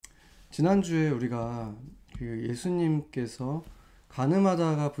지난주에 우리가 그 예수님께서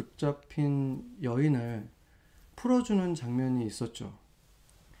가늠하다가 붙잡힌 여인을 풀어주는 장면이 있었죠.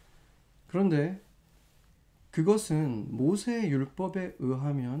 그런데 그것은 모세의 율법에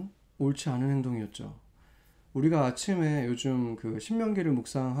의하면 옳지 않은 행동이었죠. 우리가 아침에 요즘 그 신명기를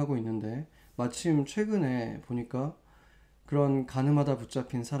묵상하고 있는데 마침 최근에 보니까 그런 가늠하다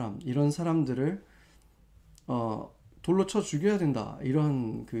붙잡힌 사람, 이런 사람들을 돌로 쳐 죽여야 된다,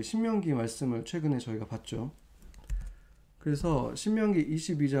 이런 그 신명기 말씀을 최근에 저희가 봤죠. 그래서 신명기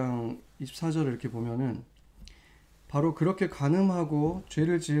 22장 24절을 이렇게 보면은 바로 그렇게 간음하고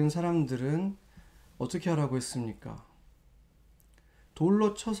죄를 지은 사람들은 어떻게 하라고 했습니까?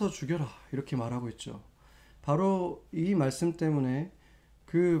 돌로 쳐서 죽여라, 이렇게 말하고 있죠. 바로 이 말씀 때문에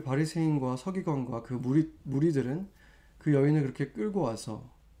그 바리새인과 서기관과 그 무리들은 그 여인을 그렇게 끌고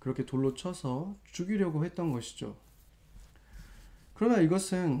와서 그렇게 돌로 쳐서 죽이려고 했던 것이죠. 그러나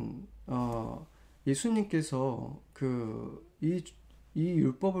이것은 예수님께서 이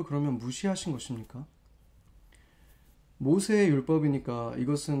율법을 그러면 무시하신 것입니까? 모세의 율법이니까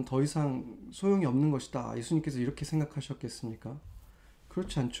이것은 더 이상 소용이 없는 것이다, 예수님께서 이렇게 생각하셨겠습니까?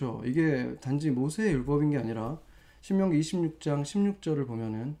 그렇지 않죠. 이게 단지 모세의 율법인 게 아니라 신명기 26장 16절을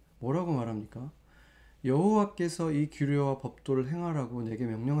보면은 뭐라고 말합니까? 여호와께서 이 규례와 법도를 행하라고 내게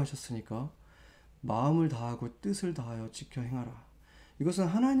명령하셨으니까 마음을 다하고 뜻을 다하여 지켜 행하라. 이것은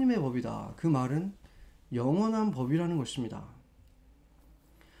하나님의 법이다. 그 말은 영원한 법이라는 것입니다.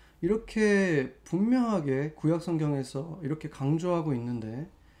 이렇게 분명하게 구약 성경에서 이렇게 강조하고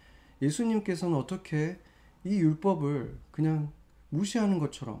있는데 예수님께서는 어떻게 이 율법을 그냥 무시하는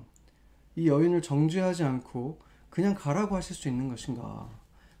것처럼 이 여인을 정죄하지 않고 그냥 가라고 하실 수 있는 것인가?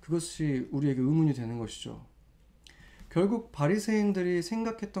 그것이 우리에게 의문이 되는 것이죠. 결국 바리새인들이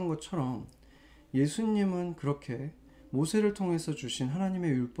생각했던 것처럼 예수님은 그렇게 모세를 통해서 주신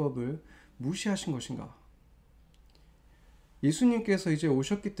하나님의 율법을 무시하신 것인가? 예수님께서 이제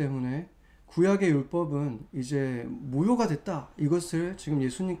오셨기 때문에 구약의 율법은 이제 무효가 됐다, 이것을 지금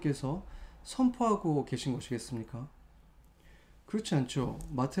예수님께서 선포하고 계신 것이겠습니까? 그렇지 않죠.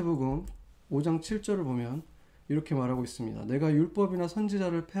 마태복음 5장 7절을 보면 이렇게 말하고 있습니다. 내가 율법이나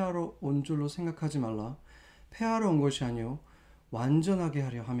선지자를 폐하러 온 줄로 생각하지 말라. 폐하러 온 것이 아니요 완전하게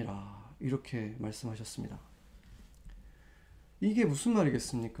하려 함이라. 이렇게 말씀하셨습니다. 이게 무슨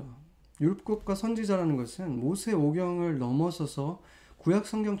말이겠습니까? 율법과 선지자라는 것은 모세 오경을 넘어서서 구약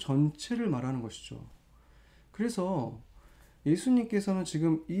성경 전체를 말하는 것이죠. 그래서 예수님께서는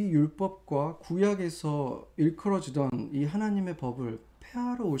지금 이 율법과 구약에서 일컬어지던 이 하나님의 법을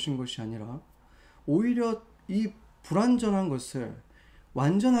폐하러 오신 것이 아니라 오히려 이 불완전한 것을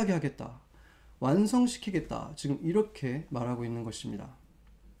완전하게 하겠다, 완성시키겠다, 지금 이렇게 말하고 있는 것입니다.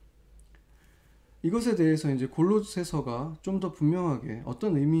 이것에 대해서 이제 골로새서가 좀 더 분명하게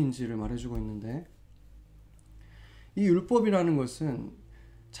어떤 의미인지를 말해주고 있는데, 이 율법이라는 것은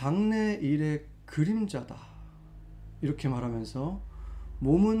장래일의 그림자다, 이렇게 말하면서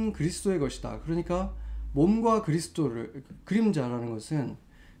몸은 그리스도의 것이다. 그러니까 몸과 그리스도를, 그림자라는 것은,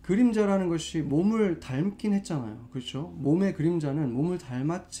 그림자라는 것이 몸을 닮긴 했잖아요. 그렇죠? 몸의 그림자는 몸을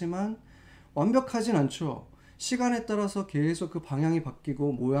닮았지만 완벽하진 않죠. 시간에 따라서 계속 그 방향이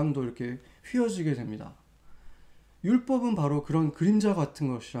바뀌고 모양도 이렇게 휘어지게 됩니다. 율법은 바로 그런 그림자 같은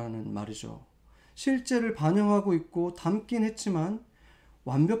것이라는 말이죠. 실제를 반영하고 있고 담긴 했지만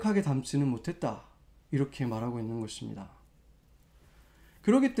완벽하게 담지는 못했다, 이렇게 말하고 있는 것입니다.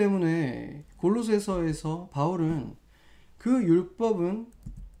 그렇기 때문에 골로새서에서 바울은 그 율법은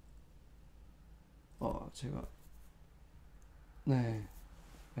제가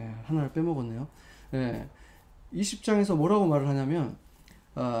하나를 빼먹었네요. 20장에서 뭐라고 말을 하냐면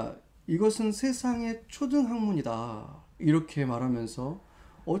이것은 세상의 초등학문이다, 이렇게 말하면서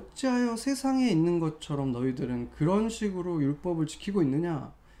어찌하여 세상에 있는 것처럼 너희들은 그런 식으로 율법을 지키고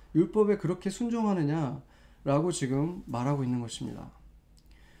있느냐, 율법에 그렇게 순종하느냐 라고 지금 말하고 있는 것입니다.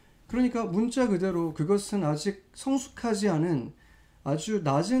 그러니까 문자 그대로 그것은 아직 성숙하지 않은 아주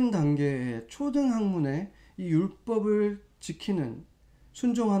낮은 단계의 초등학문의 이 율법을 지키는,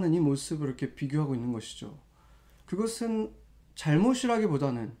 순종하는 이 모습을 이렇게 비교하고 있는 것이죠. 그것은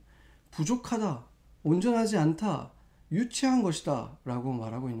잘못이라기보다는 부족하다, 온전하지 않다, 유치한 것이다 라고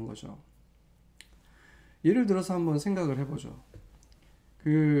말하고 있는 거죠. 예를 들어서 한번 생각을 해보죠.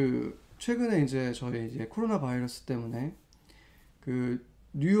 최근에 저희 코로나 바이러스 때문에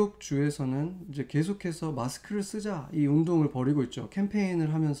뉴욕 주에서는 이제 계속해서 마스크를 쓰자, 이 운동을 벌이고 있죠.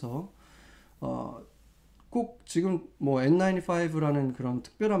 캠페인을 하면서 꼭 지금 뭐 N95라는 그런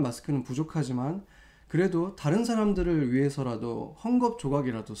특별한 마스크는 부족하지만 그래도 다른 사람들을 위해서라도 헝겊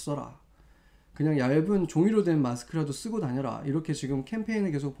조각이라도 써라. 그냥 얇은 종이로 된 마스크라도 쓰고 다녀라. 이렇게 지금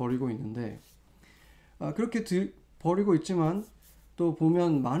캠페인을 계속 벌이고 있는데, 그렇게 벌이고 있지만 또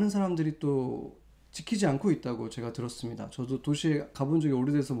보면 많은 사람들이 또 지키지 않고 있다고 제가 들었습니다. 저도 도시에 가본 적이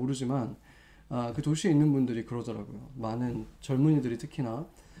오래돼서 모르지만 그 도시에 있는 분들이 그러더라고요. 많은 젊은이들이 특히나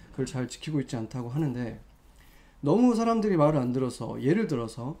그걸 잘 지키고 있지 않다고 하는데, 너무 사람들이 말을 안 들어서, 예를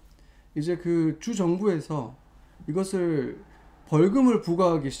들어서 이제 그 주 정부에서 이것을 벌금을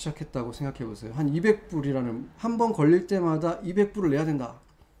부과하기 시작했다고 생각해 보세요. 한 200불이라는, 한 번 걸릴 때마다 200불을 내야 된다.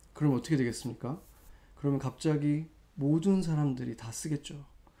 그럼 어떻게 되겠습니까? 그러면 갑자기 모든 사람들이 다 쓰겠죠.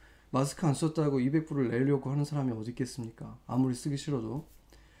 마스크 안 썼다고 200불을 내려고 하는 사람이 어디 있겠습니까? 아무리 쓰기 싫어도.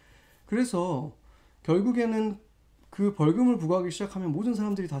 그래서 결국에는 그 벌금을 부과하기 시작하면 모든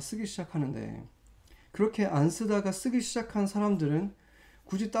사람들이 다 쓰기 시작하는데, 그렇게 안 쓰다가 쓰기 시작한 사람들은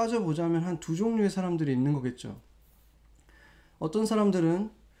굳이 따져보자면 한 두 종류의 사람들이 있는 거겠죠. 어떤 사람들은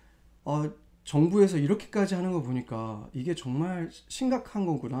정부에서 이렇게까지 하는 거 보니까 이게 정말 심각한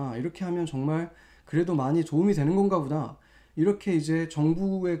거구나, 이렇게 하면 정말 그래도 많이 도움이 되는 건가 보다, 이렇게 이제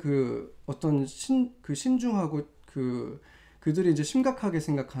정부의 그 어떤 신중하고 그들이 이제 심각하게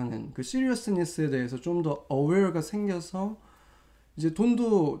생각하는 그 시리어스니스에 대해서 좀 더 어웨어가 생겨서, 이제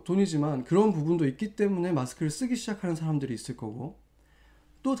돈도 돈이지만 그런 부분도 있기 때문에 마스크를 쓰기 시작하는 사람들이 있을 거고,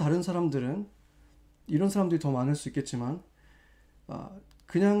 또 다른 사람들은, 이런 사람들이 더 많을 수 있겠지만,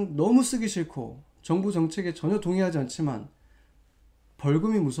 그냥 너무 쓰기 싫고 정부 정책에 전혀 동의하지 않지만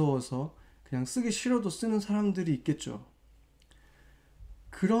벌금이 무서워서 그냥 쓰기 싫어도 쓰는 사람들이 있겠죠.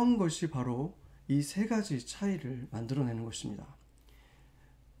 그런 것이 바로 이 세 가지 차이를 만들어내는 것입니다.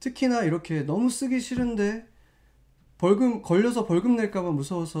 특히나 이렇게 너무 쓰기 싫은데 걸려서 벌금 낼까봐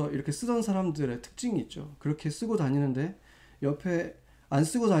무서워서 이렇게 쓰던 사람들의 특징이 있죠. 그렇게 쓰고 다니는데 옆에 안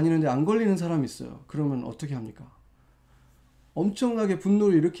쓰고 다니는데 안 걸리는 사람이 있어요. 그러면 어떻게 합니까? 엄청나게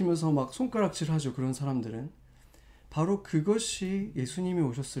분노를 일으키면서 막 손가락질하죠. 그런 사람들은. 바로 그것이 예수님이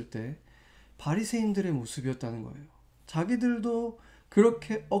오셨을 때 바리새인들의 모습이었다는 거예요. 자기들도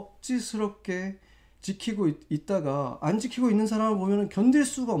그렇게 억지스럽게 지키고 있다가 안 지키고 있는 사람을 보면 견딜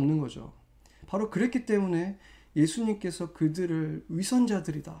수가 없는 거죠. 바로 그랬기 때문에 예수님께서 그들을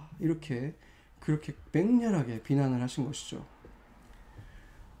위선자들이다, 그렇게 맹렬하게 비난을 하신 것이죠.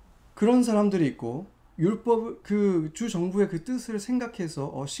 그런 사람들이 있고, 율법, 그 주 정부의 그 뜻을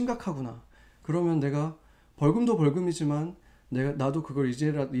생각해서 심각하구나, 그러면 내가 벌금도 벌금이지만 나도 그걸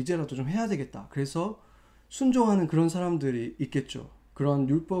이제라도 좀 해야 되겠다, 그래서 순종하는 그런 사람들이 있겠죠. 그런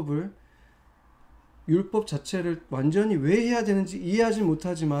율법 자체를 완전히 왜 해야 되는지 이해하지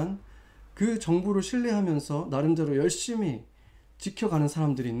못하지만 그 정부를 신뢰하면서 나름대로 열심히 지켜가는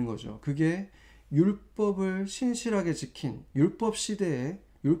사람들이 있는 거죠. 그게 율법을 신실하게 지킨 율법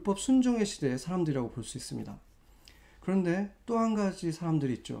순종의 시대의 사람들이라고 볼 수 있습니다. 그런데 또 한 가지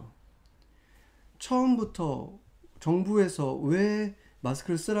사람들이 있죠. 처음부터 정부에서 왜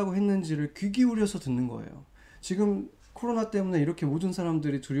마스크를 쓰라고 했는지를 귀 기울여서 듣는 거예요. 지금 코로나 때문에 이렇게 모든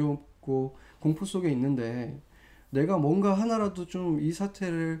사람들이 두렵고 공포 속에 있는데, 내가 뭔가 하나라도 좀 이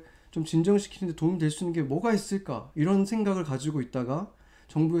사태를 좀 진정시키는데 도움이 될 수 있는 게 뭐가 있을까, 이런 생각을 가지고 있다가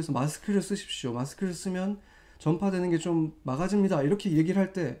정부에서 마스크를 쓰십시오, 마스크를 쓰면 전파되는 게 좀 막아집니다, 이렇게 얘기를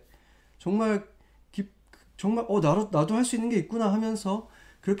할 때 정말 나도 할 수 있는 게 있구나 하면서,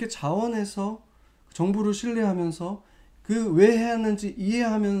 그렇게 자원해서 정부를 신뢰하면서 그 왜 해야 하는지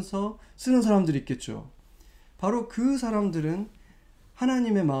이해하면서 쓰는 사람들이 있겠죠. 바로 그 사람들은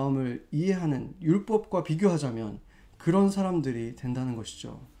하나님의 마음을 이해하는, 율법과 비교하자면 그런 사람들이 된다는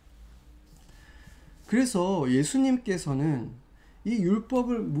것이죠. 그래서 예수님께서는 이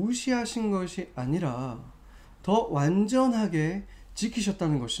율법을 무시하신 것이 아니라 더 완전하게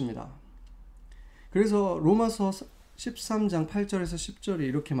지키셨다는 것입니다. 그래서 로마서 13장 8절에서 10절이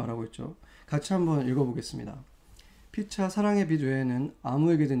이렇게 말하고 있죠. 같이 한번 읽어보겠습니다. 피차 사랑의 빛 외에는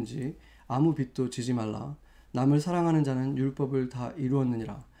아무에게든지 아무 빛도 지지 말라. 남을 사랑하는 자는 율법을 다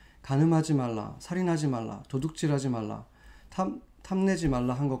이루었느니라. 간음하지 말라, 살인하지 말라, 도둑질하지 말라, 탐내지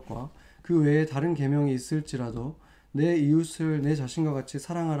말라 한 것과 그 외에 다른 계명이 있을지라도 내 이웃을 내 자신과 같이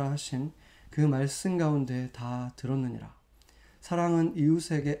사랑하라 하신 그 말씀 가운데 다 들었느니라. 사랑은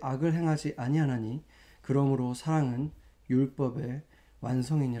이웃에게 악을 행하지 아니하나니 그러므로 사랑은 율법의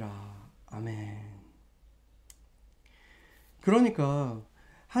완성이니라. 아멘. 그러니까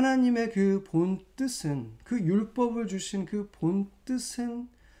하나님의 그 본뜻은, 그 율법을 주신 그 본뜻은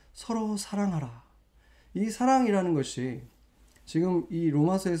서로 사랑하라. 이 사랑이라는 것이, 지금 이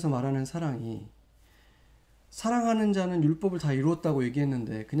로마서에서 말하는 사랑이, 사랑하는 자는 율법을 다 이루었다고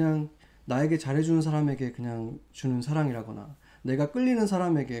얘기했는데 그냥 나에게 잘해주는 사람에게 그냥 주는 사랑이라거나 내가 끌리는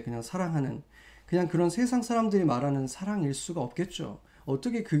사람에게 그냥 사랑하는, 그냥 그런 세상 사람들이 말하는 사랑일 수가 없겠죠.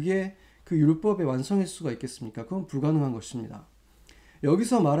 어떻게 그게 그 율법의 완성일 수가 있겠습니까? 그건 불가능한 것입니다.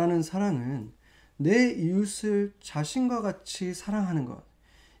 여기서 말하는 사랑은 내 이웃을 자신과 같이 사랑하는 것,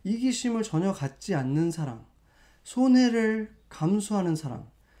 이기심을 전혀 갖지 않는 사랑, 손해를 감수하는 사랑,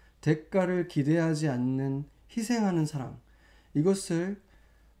 대가를 기대하지 않는 희생하는 사랑, 이것을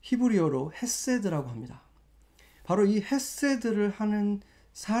히브리어로 헤세드라고 합니다. 바로 이 헤세드를 하는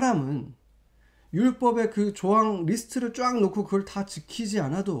사람은 율법의 그 조항 리스트를 쫙 놓고 그걸 다 지키지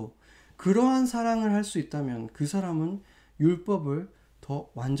않아도 그러한 사랑을 할 수 있다면 그 사람은 율법을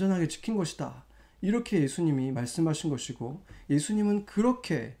더 완전하게 지킨 것이다. 이렇게 예수님이 말씀하신 것이고, 예수님은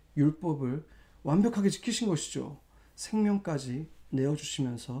그렇게 율법을 완벽하게 지키신 것이죠. 생명까지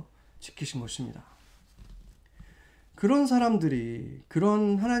내어주시면서 지키신 것입니다. 그런 사람들이,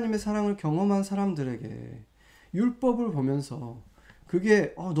 그런 하나님의 사랑을 경험한 사람들에게 율법을 보면서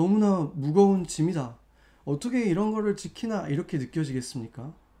그게 너무나 무거운 짐이다, 어떻게 이런 거를 지키나, 이렇게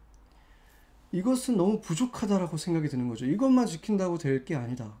느껴지겠습니까? 이것은 너무 부족하다라고 생각이 드는 거죠. 이것만 지킨다고 될 게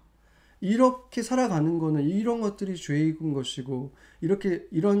아니다. 이렇게 살아가는 거는, 이런 것들이 죄인 것이고,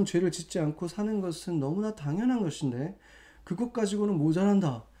 이런 죄를 짓지 않고 사는 것은 너무나 당연한 것인데 그것 가지고는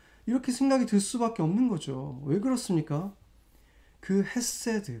모자란다, 이렇게 생각이 들 수밖에 없는 거죠. 왜 그렇습니까? 그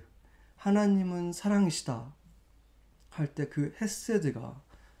헤세드, 하나님은 사랑이시다 할 때 그 헤세드가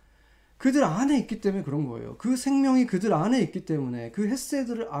그들 안에 있기 때문에 그런 거예요. 그 생명이 그들 안에 있기 때문에 그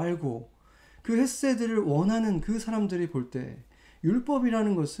헤세드를 알고 그 헤세드를 원하는 그 사람들이 볼 때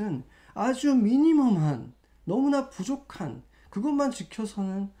율법이라는 것은 아주 미니멈한, 너무나 부족한, 그것만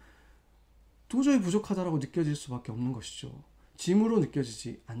지켜서는 도저히 부족하다라고 느껴질 수밖에 없는 것이죠. 짐으로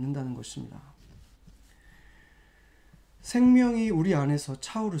느껴지지 않는다는 것입니다. 생명이 우리 안에서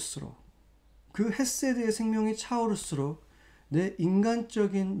차오를수록, 그 헤세드의 생명이 차오를수록 내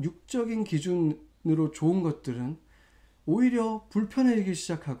인간적인 육적인 기준으로 좋은 것들은 오히려 불편해지기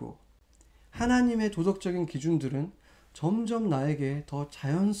시작하고, 하나님의 도덕적인 기준들은 점점 나에게 더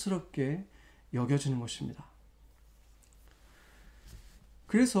자연스럽게 여겨지는 것입니다.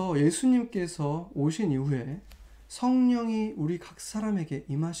 그래서 예수님께서 오신 이후에, 성령이 우리 각 사람에게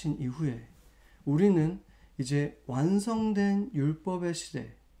임하신 이후에 우리는 이제 완성된 율법의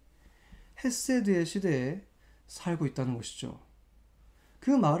시대, 헤세드의 시대에 살고 있다는 것이죠.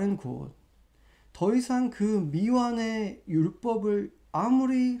 그 말은 곧 더 이상 그 미완의 율법을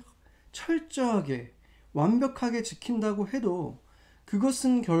아무리 철저하게 완벽하게 지킨다고 해도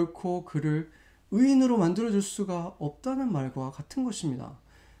그것은 결코 그를 의인으로 만들어줄 수가 없다는 말과 같은 것입니다.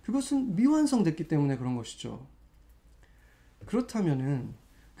 그것은 미완성됐기 때문에 그런 것이죠. 그렇다면은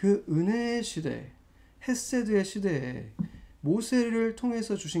그 은혜의 시대, 헤세드의 시대에 모세를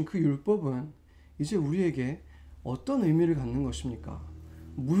통해서 주신 그 율법은 이제 우리에게 어떤 의미를 갖는 것입니까?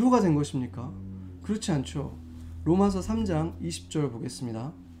 무효가 된 것입니까? 그렇지 않죠. 로마서 3장 20절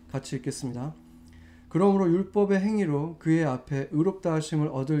보겠습니다. 같이 읽겠습니다. 그러므로 율법의 행위로 그의 앞에 의롭다 하심을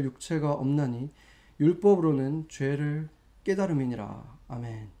얻을 육체가 없나니 율법으로는 죄를 깨달음이니라.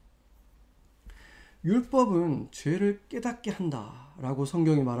 아멘. 율법은 죄를 깨닫게 한다라고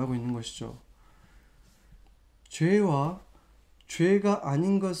성경이 말하고 있는 것이죠. 죄와 죄가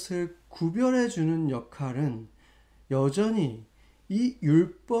아닌 것을 구별해 주는 역할은 여전히 이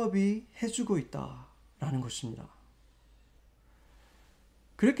율법이 해주고 있다라는 것입니다.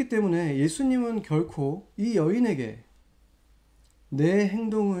 그렇기 때문에 예수님은 결코 이 여인에게 내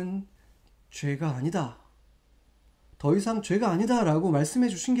행동은 죄가 아니다, 더 이상 죄가 아니다 라고 말씀해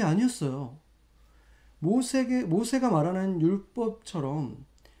주신 게 아니었어요. 모세가 말하는 율법처럼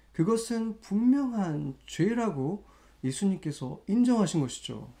그것은 분명한 죄라고 예수님께서 인정하신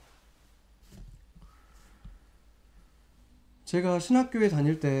것이죠. 제가 신학교에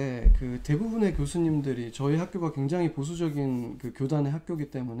다닐 때 그 대부분의 교수님들이, 저희 학교가 굉장히 보수적인 그 교단의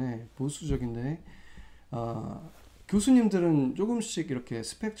학교이기 때문에 보수적인데, 교수님들은 조금씩 이렇게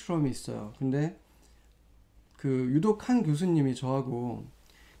스펙트럼이 있어요. 근데 그 유독 한 교수님이 저하고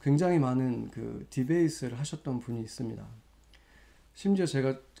굉장히 많은 그 디베이트를 하셨던 분이 있습니다. 심지어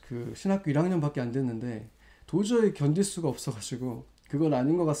제가 그 신학교 1학년밖에 안 됐는데 도저히 견딜 수가 없어가지고 그건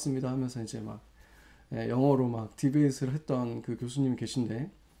아닌 것 같습니다 하면서 이제 막 영어로 막 디베이트를 했던 그 교수님이 계신데,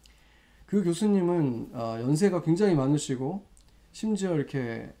 그 교수님은 연세가 굉장히 많으시고 심지어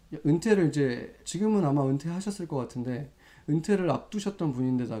이렇게 은퇴를 이제, 지금은 아마 은퇴하셨을 것 같은데 은퇴를 앞두셨던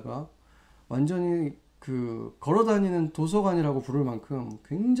분인데다가 완전히 그 걸어다니는 도서관이라고 부를 만큼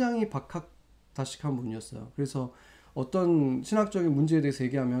굉장히 박학다식한 분이었어요. 그래서 어떤 신학적인 문제에 대해서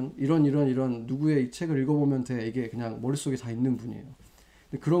얘기하면 이런 누구의 이 책을 읽어보면 돼, 이게 그냥 머릿속에 다 있는 분이에요.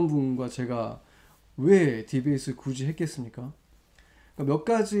 근데 그런 분과 제가 왜 디베이트를 굳이 했겠습니까? 그러니까 몇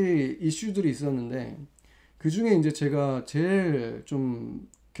가지 이슈들이 있었는데 그 중에 이제 제가 제일 좀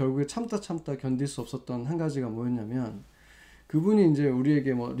결국에 참다 견딜 수 없었던 한 가지가 뭐였냐면, 그분이 이제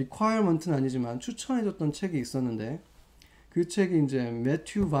우리에게 뭐 리퀘어먼트는 아니지만 추천해줬던 책이 있었는데, 그 책이 이제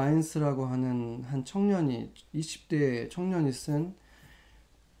매튜 바인스라고 하는 한 청년이, 20대 청년이 쓴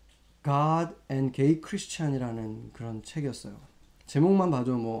God and Gay Christian이라는 그런 책이었어요. 제목만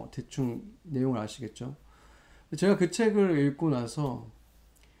봐도 뭐 대충 내용을 아시겠죠? 제가 그 책을 읽고 나서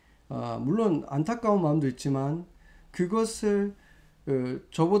물론 안타까운 마음도 있지만, 그것을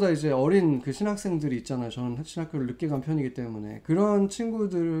저보다 이제 어린 그 신학생들이 있잖아요. 저는 신학교를 늦게 간 편이기 때문에 그런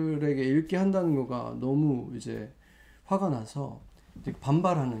친구들에게 읽게 한다는 거가 너무 이제 화가 나서 이제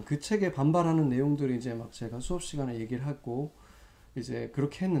반발하는, 그 책에 반발하는 내용들이 이제 막 제가 수업 시간에 얘기를 하고 이제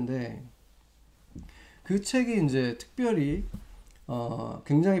그렇게 했는데, 그 책이 이제 특별히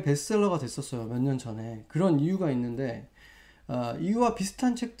굉장히 베스트셀러가 됐었어요. 몇 년 전에. 그런 이유가 있는데, 이유와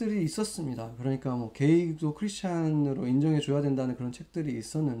비슷한 책들이 있었습니다. 그러니까 뭐 게이도 크리스찬으로 인정해줘야 된다는 그런 책들이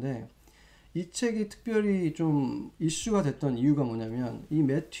있었는데, 이 책이 특별히 좀 이슈가 됐던 이유가 뭐냐면, 이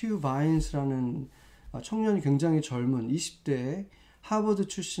매튜 바인스라는 청년이 굉장히 젊은 20대에 하버드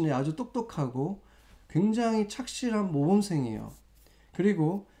출신의 아주 똑똑하고 굉장히 착실한 모범생이에요.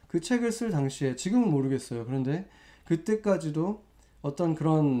 그리고 그 책을 쓸 당시에, 지금은 모르겠어요. 그런데 그때까지도 어떤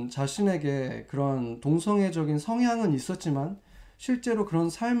그런 자신에게 그런 동성애적인 성향은 있었지만 실제로 그런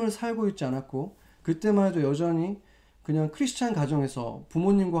삶을 살고 있지 않았고, 그때만 해도 여전히 그냥 크리스찬 가정에서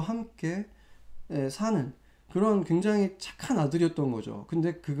부모님과 함께 사는 그런 굉장히 착한 아들이었던 거죠.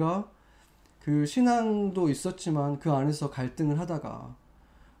 근데 그가 그 신앙도 있었지만 그 안에서 갈등을 하다가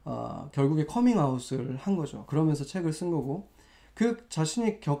결국에 커밍아웃을 한 거죠. 그러면서 책을 쓴 거고, 그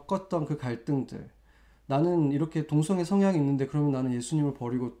자신이 겪었던 그 갈등들, 나는 이렇게 동성애 성향이 있는데 그러면 나는 예수님을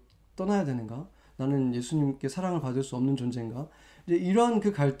버리고 떠나야 되는가? 나는 예수님께 사랑을 받을 수 없는 존재인가? 이제 이런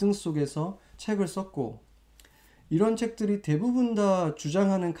그 갈등 속에서 책을 썼고, 이런 책들이 대부분 다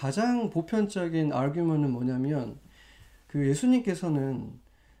주장하는 가장 보편적인 아규먼은 뭐냐면, 그 예수님께서는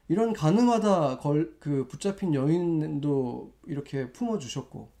이런 가늠하다 그 붙잡힌 여인도 이렇게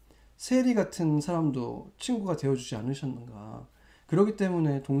품어주셨고, 세리 같은 사람도 친구가 되어주지 않으셨는가? 그렇기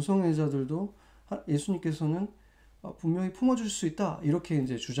때문에 동성애자들도 예수님께서는 분명히 품어줄 수 있다, 이렇게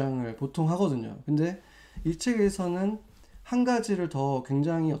이제 주장을 보통 하거든요. 근데 이 책에서는 한 가지를 더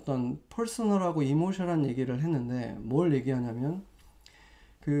굉장히 어떤 퍼스널하고 이모셔널한 얘기를 했는데, 뭘 얘기하냐면,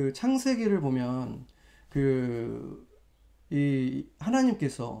 그 창세기를 보면 이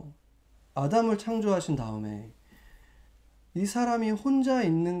하나님께서 아담을 창조하신 다음에 이 사람이 혼자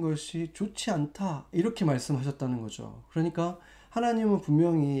있는 것이 좋지 않다, 이렇게 말씀하셨다는 거죠. 그러니까 하나님은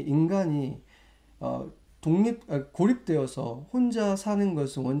분명히 인간이 고립되어서 혼자 사는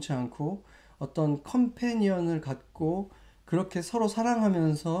것을 원치 않고 어떤 컴패니언을 갖고 그렇게 서로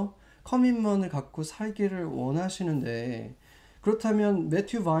사랑하면서 커밋먼을 갖고 살기를 원하시는데, 그렇다면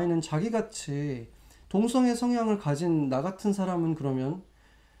매튜 바인은 자기같이 동성애 성향을 가진 나 같은 사람은 그러면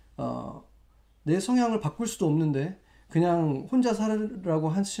내 성향을 바꿀 수도 없는데 그냥 혼자 살으라고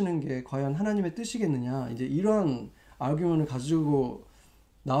하시는 게 과연 하나님의 뜻이겠느냐, 이제 이런 아규먼을 가지고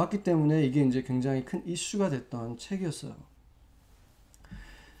나왔기 때문에 이게 이제 굉장히 큰 이슈가 됐던 책이었어요.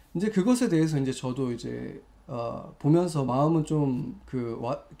 이제 그것에 대해서 이제 저도 이제 보면서 마음은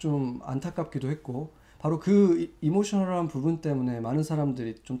좀 안타깝기도 했고, 바로 그 이모셔널한 부분 때문에 많은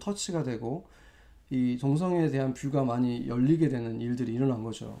사람들이 좀 터치가 되고 이 동성애에 대한 뷰가 많이 열리게 되는 일들이 일어난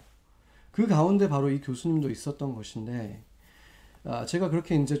거죠. 그 가운데 바로 이 교수님도 있었던 것인데, 제가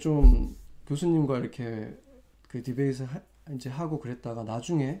그렇게 이제 좀 교수님과 이렇게 그 디베이트 이제 하고 그랬다가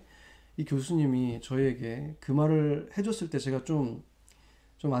나중에 이 교수님이 저에게 그 말을 해줬을 때 제가 좀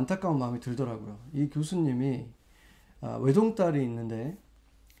안타까운 마음이 들더라고요. 이 교수님이 외동딸이 있는데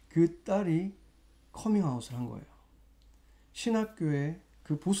그 딸이 커밍아웃을 한 거예요.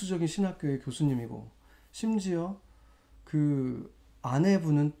 그 보수적인 신학교의 교수님이고, 심지어 그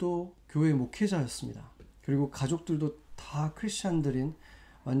아내분은 또 교회 목회자였습니다. 그리고 가족들도 다 크리스찬들인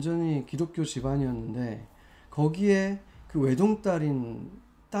완전히 기독교 집안이었는데, 거기에 그 외동딸인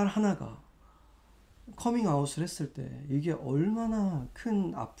딸 하나가 커밍아웃을 했을 때 이게 얼마나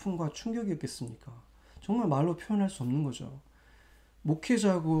큰 아픔과 충격이었겠습니까? 정말 말로 표현할 수 없는 거죠.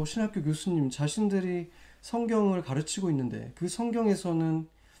 목회자고 신학교 교수님 자신들이 성경을 가르치고 있는데, 그 성경에서는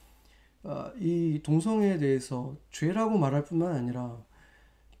이 동성애에 대해서 죄라고 말할 뿐만 아니라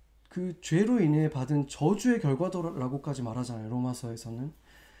그 죄로 인해 받은 저주의 결과도라고까지 말하잖아요, 로마서에서는.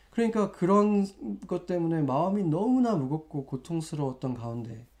 그러니까 그런 것 때문에 마음이 너무나 무겁고 고통스러웠던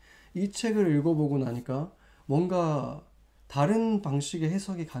가운데 이 책을 읽어보고 나니까 뭔가 다른 방식의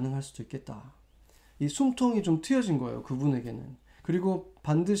해석이 가능할 수도 있겠다. 이 숨통이 좀 트여진 거예요, 그분에게는. 그리고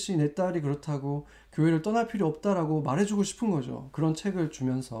반드시 내 딸이 그렇다고 교회를 떠날 필요 없다라고 말해주고 싶은 거죠. 그런 책을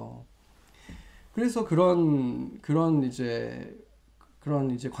주면서. 그래서 그런 이제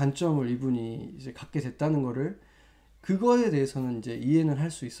관점을 이분이 이제 갖게 됐다는 거를, 그거에 대해서는 이제 이해는 할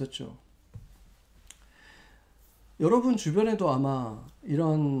수 있었죠. 여러분 주변에도 아마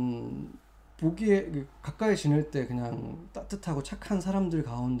이런 보기에 가까이 지낼 때 그냥 따뜻하고 착한 사람들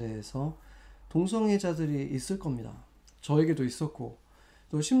가운데에서 동성애자들이 있을 겁니다. 저에게도 있었고,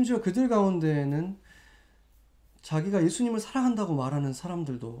 또 심지어 그들 가운데에는 자기가 예수님을 사랑한다고 말하는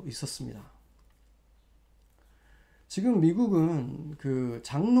사람들도 있었습니다. 지금 미국은 그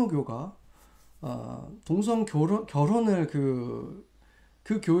장로교가 동성 결혼을 그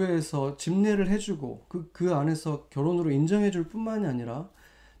교회에서 집례를 해주고 그 안에서 결혼으로 인정해줄 뿐만이 아니라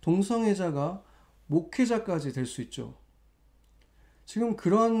동성애자가 목회자까지 될 수 있죠. 지금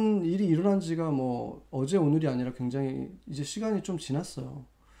그런 일이 일어난 지가 뭐 어제 오늘이 아니라 굉장히 이제 시간이 좀 지났어요.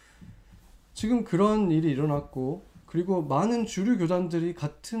 지금 그런 일이 일어났고, 그리고 많은 주류 교단들이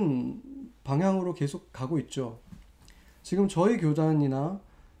같은 방향으로 계속 가고 있죠. 지금 저희 교단이나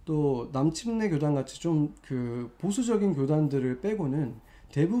또 남침내 교단 같이 좀 그 보수적인 교단들을 빼고는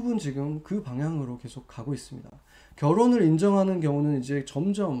대부분 지금 그 방향으로 계속 가고 있습니다. 결혼을 인정하는 경우는 이제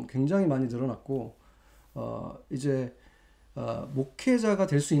점점 굉장히 많이 늘어났고, 이제 목회자가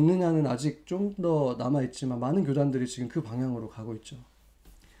될 수 있느냐는 아직 좀 더 남아있지만 많은 교단들이 지금 그 방향으로 가고 있죠.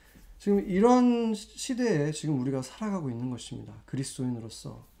 지금 이런 시대에 지금 우리가 살아가고 있는 것입니다.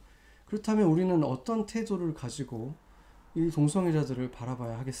 그리스도인으로서. 그렇다면 우리는 어떤 태도를 가지고 이 동성애자들을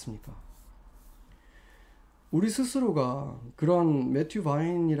바라봐야 하겠습니까? 우리 스스로가 그런 매튜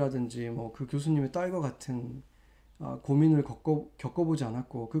바인이라든지 뭐 그 교수님의 딸과 같은 고민을 겪어보지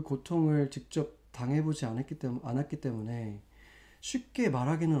않았고 그 고통을 직접 당해보지 않았기 때문에 쉽게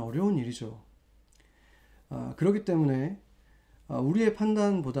말하기는 어려운 일이죠. 그렇기 때문에 우리의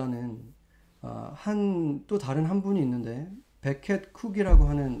판단보다는 또 다른 한 분이 있는데, 베켓 쿡이라고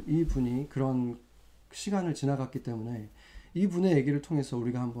하는 이 분이 그런 시간을 지나갔기 때문에 이 분의 얘기를 통해서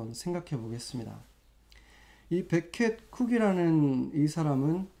우리가 한번 생각해 보겠습니다. 이 베켓 쿡이라는 이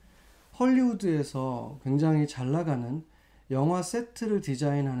사람은 헐리우드에서 굉장히 잘 나가는 영화 세트를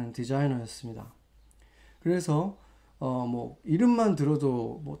디자인하는 디자이너였습니다. 그래서 뭐 이름만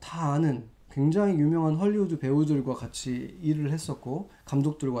들어도 뭐 다 아는 굉장히 유명한 헐리우드 배우들과 같이 일을 했었고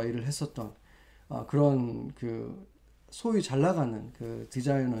감독들과 일을 했었던 그런 그 소위 잘 나가는 그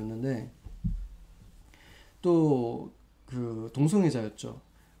디자이너였는데, 또 그 동성애자였죠.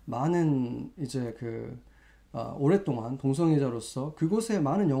 많은 이제 오랫동안 동성애자로서 그곳에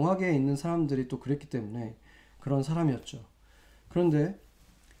많은 영화계에 있는 사람들이 또 그랬기 때문에 그런 사람이었죠. 그런데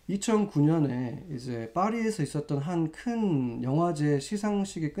 2009년에 이제 파리에서 있었던 한 큰 영화제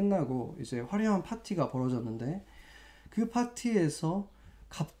시상식이 끝나고 이제 화려한 파티가 벌어졌는데, 그 파티에서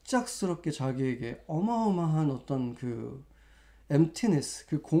갑작스럽게 자기에게 어마어마한 어떤 그 emptiness,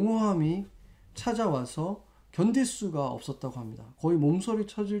 그 공허함이 찾아와서 견딜 수가 없었다고 합니다. 거의 몸서리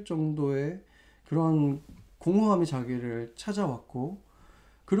쳐질 정도의 그런 공허함이 자기를 찾아왔고,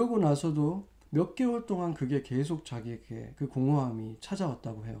 그러고 나서도 몇 개월 동안 그게 계속 자기에게 그 공허함이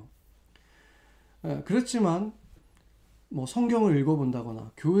찾아왔다고 해요. 그렇지만 뭐 성경을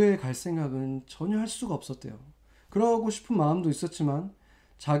읽어본다거나 교회에 갈 생각은 전혀 할 수가 없었대요. 그러고 싶은 마음도 있었지만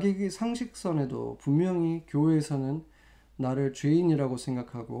자기 상식선에도 분명히 교회에서는 나를 죄인이라고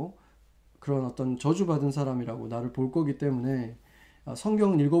생각하고 그런 어떤 저주받은 사람이라고 나를 볼 거기 때문에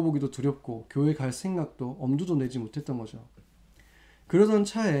성경을 읽어보기도 두렵고 교회 갈 생각도 엄두도 내지 못했던 거죠. 그러던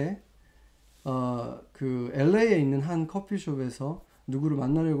차에 그 LA에 있는 한 커피숍에서 누구를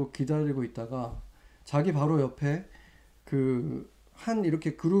만나려고 기다리고 있다가 자기 바로 옆에 한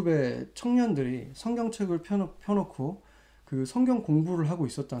이렇게 그룹의 청년들이 성경책을 펴놓고 그 성경 공부를 하고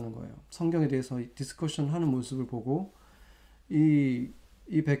있었다는 거예요. 성경에 대해서 디스커션 하는 모습을 보고 이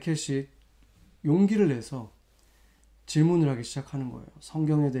베켓이 용기를 내서 질문을 하기 시작하는 거예요.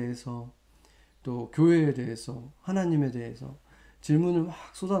 성경에 대해서, 또 교회에 대해서, 하나님에 대해서 질문을 막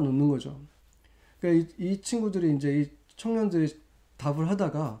쏟아놓는 거죠. 그러니까 이 친구들이 이제 이 청년들이 답을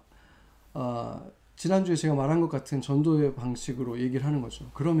하다가 지난주에 제가 말한 것 같은 전도의 방식으로 얘기를 하는 거죠.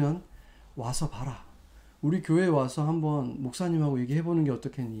 그러면 와서 봐라. 우리 교회에 와서 한번 목사님하고 얘기해보는 게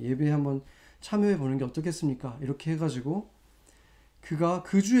어떻겠니? 예배에 한번 참여해보는 게 어떻겠습니까? 이렇게 해가지고 그가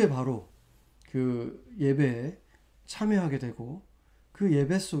그 주에 바로 그 예배에 참여하게 되고, 그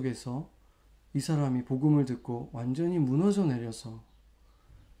예배 속에서 이 사람이 복음을 듣고 완전히 무너져 내려서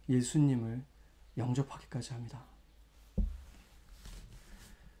예수님을 영접하기까지 합니다.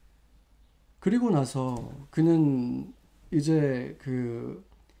 그리고 나서 그는 이제 그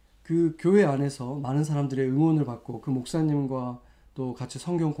교회 안에서 많은 사람들의 응원을 받고 그 목사님과 또 같이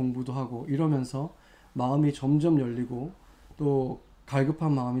성경 공부도 하고 이러면서 마음이 점점 열리고 또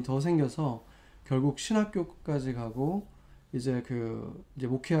갈급한 마음이 더 생겨서 결국 신학교까지 가고 이제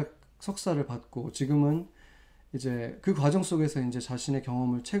목회학 석사를 받고 지금은 이제 그 과정 속에서 이제 자신의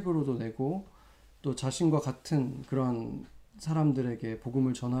경험을 책으로도 내고 또 자신과 같은 그런 사람들에게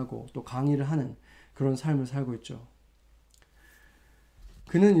복음을 전하고 또 강의를 하는 그런 삶을 살고 있죠.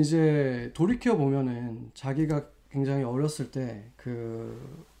 그는 이제 돌이켜 보면은 자기가 굉장히 어렸을 때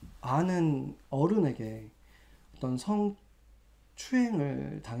그 아는 어른에게 어떤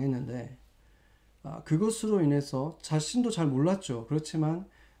성추행을 당했는데 그것으로 인해서 자신도 잘 몰랐죠. 그렇지만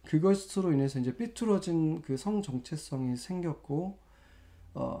그것으로 인해서 이제 삐뚤어진 그 성 정체성이 생겼고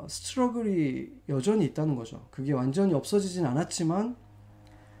스트러글이 여전히 있다는 거죠. 그게 완전히 없어지진 않았지만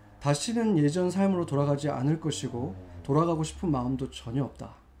다시는 예전 삶으로 돌아가지 않을 것이고 돌아가고 싶은 마음도 전혀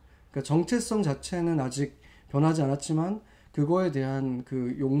없다. 그러니까 정체성 자체는 아직 변하지 않았지만 그거에 대한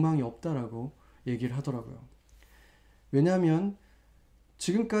그 욕망이 없다라고 얘기를 하더라고요. 왜냐하면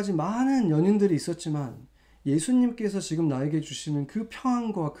지금까지 많은 연인들이 있었지만 예수님께서 지금 나에게 주시는 그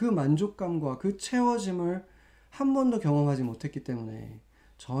평안과 그 만족감과 그 채워짐을 한 번도 경험하지 못했기 때문에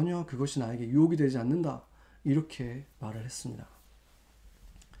전혀 그것이 나에게 유혹이 되지 않는다. 이렇게 말을 했습니다.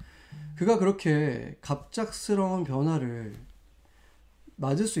 그가 그렇게 갑작스러운 변화를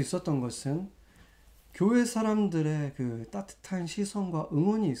맞을 수 있었던 것은 교회 사람들의 그 따뜻한 시선과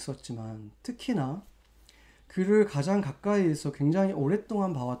응원이 있었지만 특히나 그를 가장 가까이에서 굉장히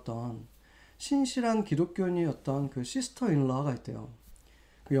오랫동안 봐왔던 신실한 기독교인이었던 그 시스터 인라가 있대요.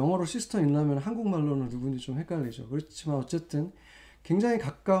 그 영어로 시스터 인라면 한국말로는 누군지 좀 헷갈리죠. 그렇지만 어쨌든 굉장히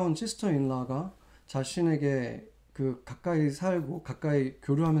가까운 시스터 인라가 자신에게 그 가까이 살고 가까이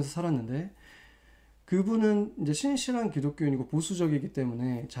교류하면서 살았는데 그분은 이제 신실한 기독교인이고 보수적이기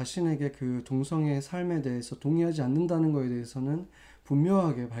때문에 자신에게 그 동성애의 삶에 대해서 동의하지 않는다는 것에 대해서는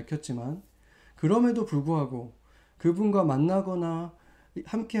분명하게 밝혔지만 그럼에도 불구하고 그분과 만나거나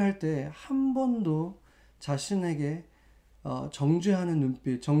함께 할 때 한 번도 자신에게 정죄하는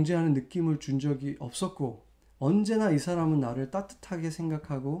눈빛, 정죄하는 느낌을 준 적이 없었고 언제나 이 사람은 나를 따뜻하게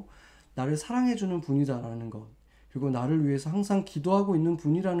생각하고 나를 사랑해주는 분이다라는 것 그리고 나를 위해서 항상 기도하고 있는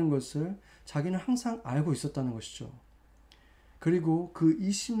분이라는 것을 자기는 항상 알고 있었다는 것이죠. 그리고 그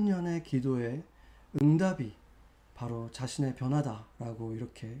 20년의 기도의 응답이 바로 자신의 변화다라고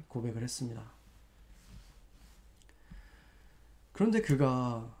이렇게 고백을 했습니다. 그런데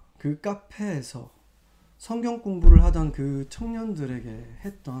그가 그 카페에서 성경 공부를 하던 그 청년들에게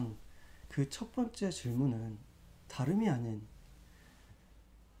했던 그 첫 번째 질문은 다름이 아닌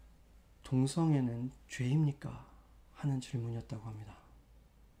동성애는 죄입니까? 하는 질문이었다고 합니다.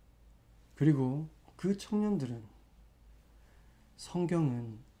 그리고 그 청년들은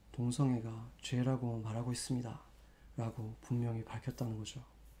성경은 동성애가 죄라고 말하고 있습니다. 라고 분명히 밝혔다는 거죠.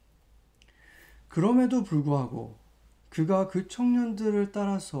 그럼에도 불구하고 그가 그 청년들을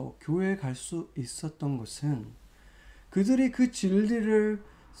따라서 교회에 갈 수 있었던 것은 그들이 그 진리를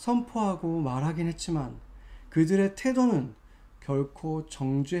선포하고 말하긴 했지만 그들의 태도는 결코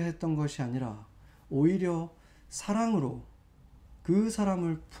정죄했던 것이 아니라 오히려 사랑으로 그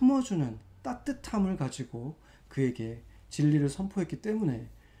사람을 품어주는 따뜻함을 가지고 그에게 진리를 선포했기 때문에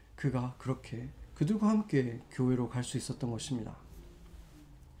그가 그렇게 그들과 함께 교회로 갈 수 있었던 것입니다.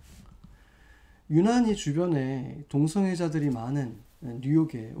 유난히 주변에 동성애자들이 많은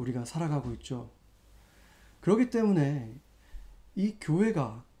뉴욕에 우리가 살아가고 있죠. 그렇기 때문에 이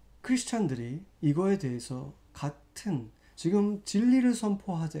교회가 크리스찬들이 이거에 대해서 같은 지금 진리를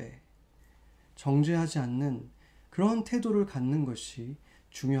선포하되 정죄하지 않는 그런 태도를 갖는 것이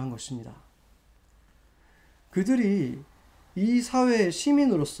중요한 것입니다. 그들이 이 사회의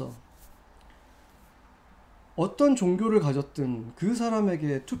시민으로서 어떤 종교를 가졌든 그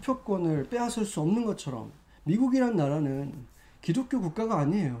사람에게 투표권을 빼앗을 수 없는 것처럼 미국이란 나라는 기독교 국가가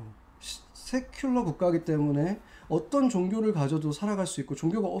아니에요. 세큘러 국가이기 때문에 어떤 종교를 가져도 살아갈 수 있고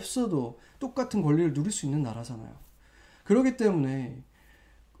종교가 없어도 똑같은 권리를 누릴 수 있는 나라잖아요. 그렇기 때문에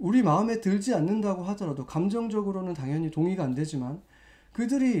우리 마음에 들지 않는다고 하더라도 감정적으로는 당연히 동의가 안 되지만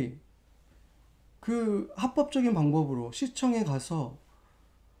그들이 그 합법적인 방법으로 시청에 가서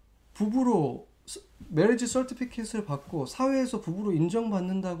부부로 메리지 서티피케이트를 받고 사회에서 부부로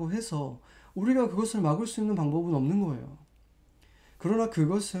인정받는다고 해서 우리가 그것을 막을 수 있는 방법은 없는 거예요. 그러나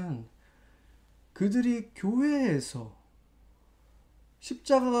그것은 그들이 교회에서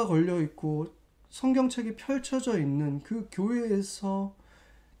십자가가 걸려 있고 성경책이 펼쳐져 있는 그 교회에서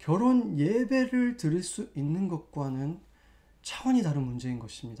결혼 예배를 드릴 수 있는 것과는 차원이 다른 문제인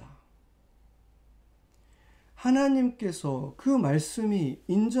것입니다. 하나님께서 그 말씀이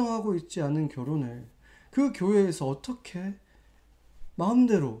인정하고 있지 않은 결혼을 그 교회에서 어떻게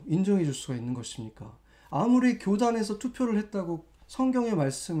마음대로 인정해 줄 수가 있는 것입니까? 아무리 교단에서 투표를 했다고 성경의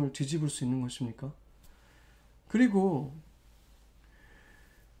말씀을 뒤집을 수 있는 것입니까? 그리고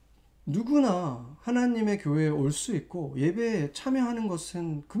누구나 하나님의 교회에 올 수 있고 예배에 참여하는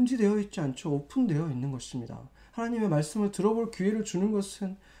것은 금지되어 있지 않죠. 오픈되어 있는 것입니다. 하나님의 말씀을 들어볼 기회를 주는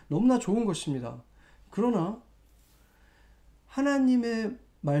것은 너무나 좋은 것입니다. 그러나 하나님의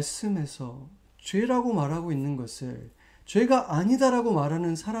말씀에서 죄라고 말하고 있는 것을 죄가 아니다라고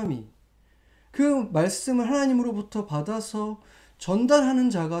말하는 사람이 그 말씀을 하나님으로부터 받아서 전달하는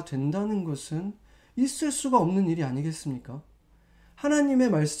자가 된다는 것은 있을 수가 없는 일이 아니겠습니까? 하나님의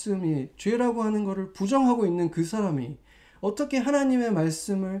말씀이 죄라고 하는 것을 부정하고 있는 그 사람이 어떻게 하나님의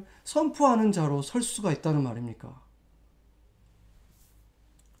말씀을 선포하는 자로 설 수가 있다는 말입니까?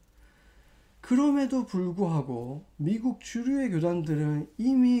 그럼에도 불구하고 미국 주류의 교단들은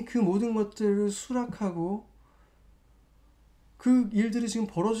이미 그 모든 것들을 수락하고 그 일들이 지금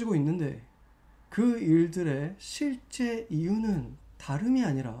벌어지고 있는데 그 일들의 실제 이유는 다름이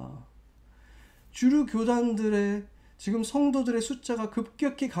아니라 주류 교단들의 지금 성도들의 숫자가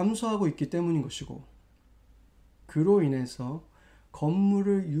급격히 감소하고 있기 때문인 것이고 그로 인해서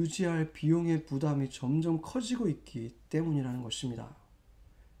건물을 유지할 비용의 부담이 점점 커지고 있기 때문이라는 것입니다.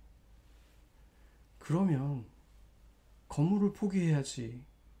 그러면 건물을 포기해야지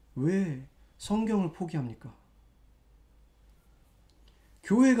왜 성경을 포기합니까?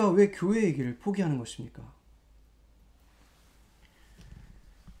 교회가 왜 교회의 길을 포기하는 것입니까?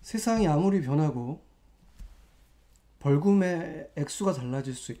 세상이 아무리 변하고 벌금의 액수가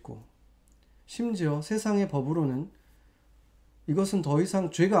달라질 수 있고 심지어 세상의 법으로는 이것은 더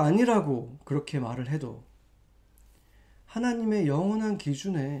이상 죄가 아니라고 그렇게 말을 해도 하나님의 영원한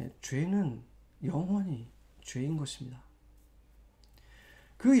기준에 죄는 영원히 죄인 것입니다.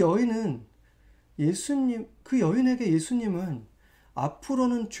 그 여인에게 예수님은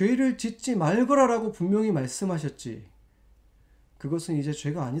앞으로는 죄를 짓지 말거라라고 분명히 말씀하셨지 그것은 이제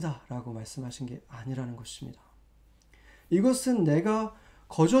죄가 아니다 라고 말씀하신 게 아니라는 것입니다. 이것은 내가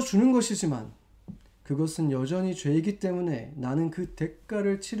거저주는 것이지만 그것은 여전히 죄이기 때문에 나는 그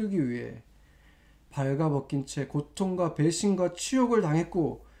대가를 치르기 위해 발가벗긴 채 고통과 배신과 치욕을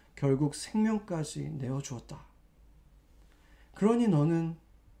당했고 결국 생명까지 내어주었다. 그러니 너는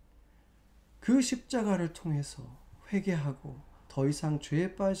그 십자가를 통해서 회개하고 더 이상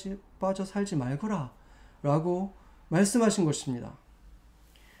죄에 빠져 살지 말거라 라고 말씀하신 것입니다.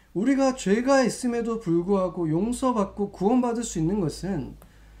 우리가 죄가 있음에도 불구하고 용서받고 구원받을 수 있는 것은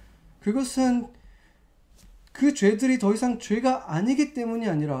그것은 그 죄들이 더 이상 죄가 아니기 때문이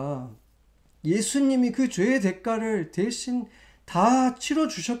아니라 예수님이 그 죄의 대가를 대신 다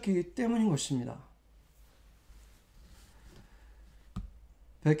치러주셨기 때문인 것입니다.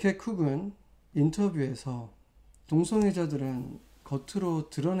 베케 쿡은 인터뷰에서 동성애자들은 겉으로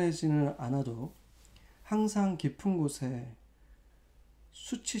드러내지는 않아도 항상 깊은 곳에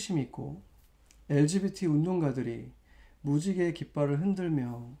수치심이 있고 LGBT 운동가들이 무지개의 깃발을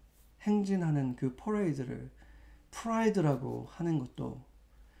흔들며 행진하는 그 퍼레이드를 프라이드라고 하는 것도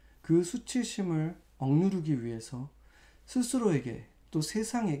그 수치심을 억누르기 위해서 스스로에게 또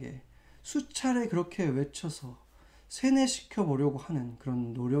세상에게 수차례 그렇게 외쳐서 세뇌시켜 보려고 하는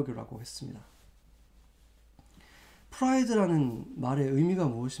그런 노력이라고 했습니다. 프라이드라는 말의 의미가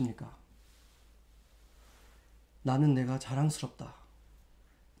무엇입니까? 나는 내가 자랑스럽다.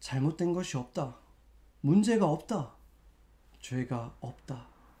 잘못된 것이 없다. 문제가 없다. 죄가 없다.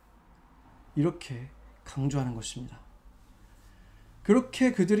 이렇게 강조하는 것입니다.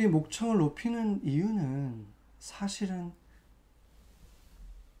 그렇게 그들이 목청을 높이는 이유는 사실은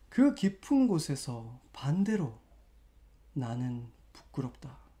그 깊은 곳에서 반대로 나는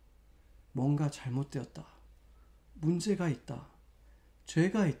부끄럽다. 뭔가 잘못되었다. 문제가 있다.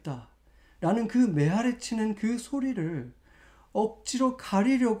 죄가 있다. 라는 그 메아리치는 그 소리를 억지로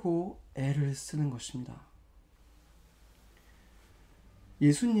가리려고 애를 쓰는 것입니다.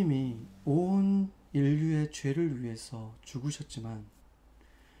 예수님이 온 인류의 죄를 위해서 죽으셨지만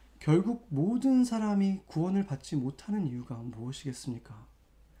결국 모든 사람이 구원을 받지 못하는 이유가 무엇이겠습니까?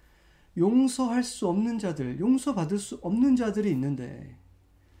 용서할 수 없는 자들, 용서받을 수 없는 자들이 있는데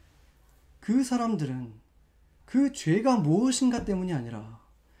그 사람들은 그 죄가 무엇인가 때문이 아니라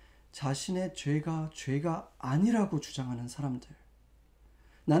자신의 죄가 아니라고 주장하는 사람들,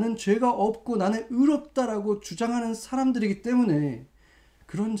 나는 죄가 없고 나는 의롭다라고 주장하는 사람들이기 때문에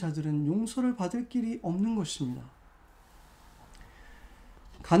그런 자들은 용서를 받을 길이 없는 것입니다.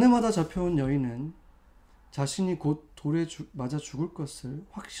 가늠하다 잡혀온 여인은 자신이 곧 돌에 맞아 죽을 것을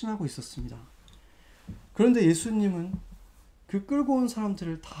확신하고 있었습니다. 그런데 예수님은 그 끌고 온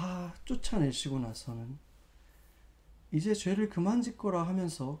사람들을 다 쫓아내시고 나서는 이제 죄를 그만 짓거라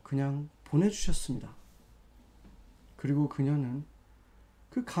하면서 그냥 보내주셨습니다. 그리고 그녀는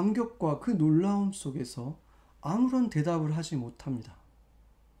그 감격과 그 놀라움 속에서 아무런 대답을 하지 못합니다.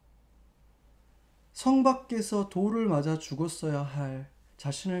 성 밖에서 돌을 맞아 죽었어야 할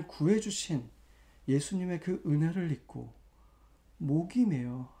자신을 구해주신 예수님의 그 은혜를 잊고 목이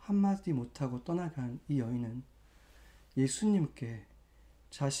메어 한마디 못하고 떠나간 이 여인은 예수님께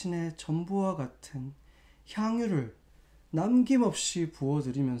자신의 전부와 같은 향유를 남김없이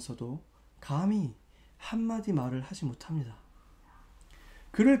부어드리면서도 감히 한마디 말을 하지 못합니다.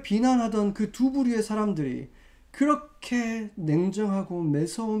 그를 비난하던 그 두 부류의 사람들이 그렇게 냉정하고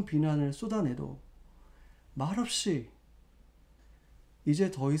매서운 비난을 쏟아내도 말없이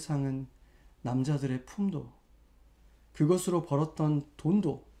이제 더 이상은 남자들의 품도 그것으로 벌었던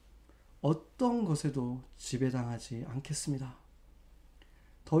돈도 어떤 것에도 지배당하지 않겠습니다.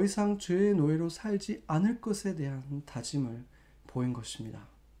 더 이상 죄의 노예로 살지 않을 것에 대한 다짐을 보인 것입니다.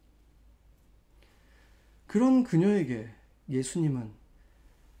 그런 그녀에게 예수님은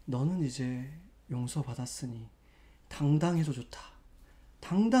너는 이제 용서받았으니 당당해도 좋다.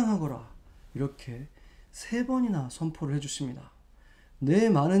 당당하거라. 이렇게 3번이나 선포를 해주십니다. 내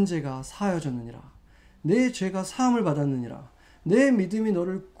많은 죄가 사하여졌느니라. 내 죄가 사함을 받았느니라. 내 믿음이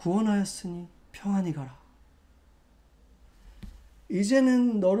너를 구원하였으니 평안히 가라.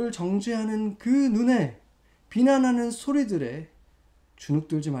 이제는 너를 정죄하는 그 눈에 비난하는 소리들에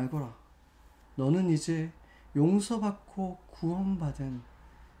주눅들지 말거라. 너는 이제 용서받고 구원받은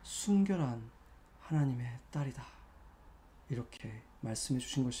순결한 하나님의 딸이다. 이렇게 말씀해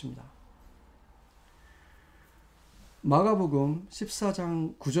주신 것입니다. 마가복음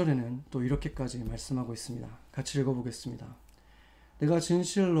 14장 9절에는 또 이렇게까지 말씀하고 있습니다. 같이 읽어보겠습니다. 내가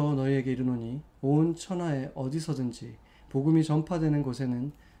진실로 너희에게 이르노니 온 천하에 어디서든지 복음이 전파되는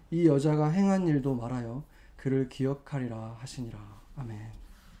곳에는 이 여자가 행한 일도 말하여 그를 기억하리라 하시니라. 아멘.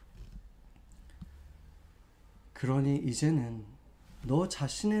 그러니 이제는 너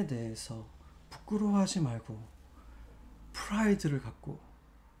자신에 대해서 부끄러워하지 말고 프라이드를 갖고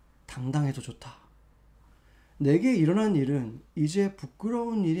당당해도 좋다. 내게 일어난 일은 이제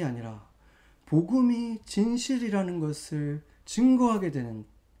부끄러운 일이 아니라 복음이 진실이라는 것을 증거하게 되는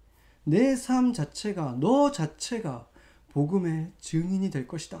내 삶 자체가, 너 자체가 복음의 증인이 될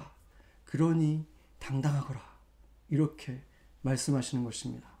것이다. 그러니 당당하거라. 이렇게 말씀하시는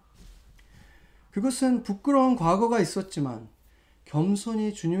것입니다. 그것은 부끄러운 과거가 있었지만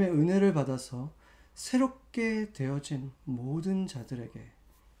겸손히 주님의 은혜를 받아서 새롭게 되어진 모든 자들에게,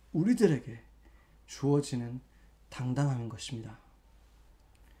 우리들에게 주어지는 당당함인 것입니다.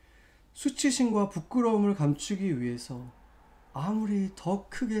 수치심과 부끄러움을 감추기 위해서 아무리 더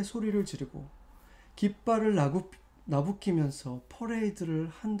크게 소리를 지르고 깃발을 나부끼면서 퍼레이드를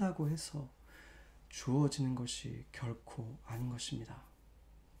한다고 해서 주어지는 것이 결코 아닌 것입니다.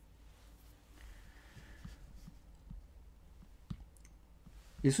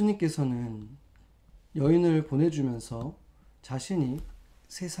 예수님께서는 여인을 보내주면서 자신이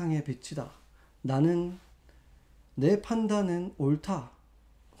세상의 빛이다. 나는 내 판단은 옳다.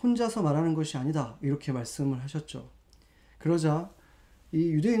 혼자서 말하는 것이 아니다. 이렇게 말씀을 하셨죠. 그러자 이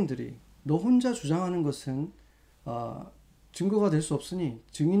유대인들이 너 혼자 주장하는 것은 증거가 될 수 없으니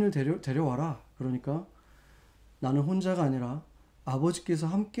증인을 데려와라. 그러니까 나는 혼자가 아니라 아버지께서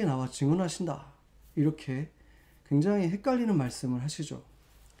함께 나와 증언하신다. 이렇게 굉장히 헷갈리는 말씀을 하시죠.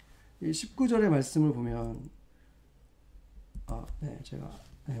 이 19절의 말씀을 보면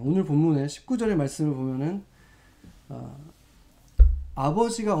오늘 본문의 19절의 말씀을 보면은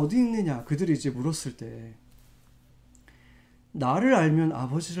아버지가 어디 있느냐 그들이 이제 물었을 때 나를 알면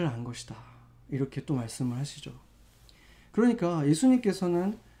아버지를 안 것이다. 이렇게 또 말씀을 하시죠. 그러니까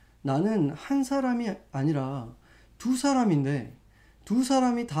예수님께서는 나는 한 사람이 아니라 두 사람인데 두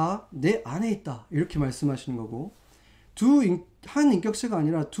사람이 다 내 안에 있다. 이렇게 말씀하시는 거고 한 인격체가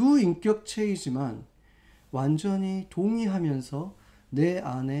아니라 두 인격체이지만 완전히 동의하면서 내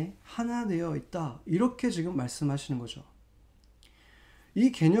안에 하나 되어 있다. 이렇게 지금 말씀하시는 거죠.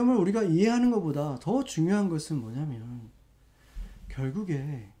 이 개념을 우리가 이해하는 것보다 더 중요한 것은 뭐냐면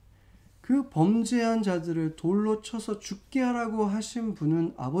결국에 그 범죄한 자들을 돌로 쳐서 죽게 하라고 하신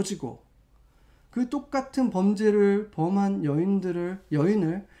분은 아버지고 그 똑같은 범죄를 범한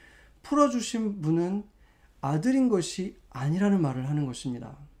여인을 풀어주신 분은 아들인 것이 아니라는 말을 하는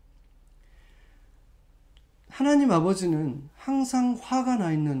것입니다. 하나님 아버지는 항상 화가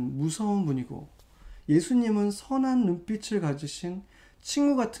나 있는 무서운 분이고 예수님은 선한 눈빛을 가지신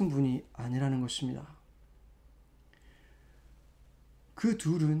친구 같은 분이 아니라는 것입니다. 그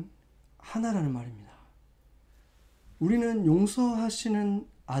둘은 하나라는 말입니다. 우리는 용서하시는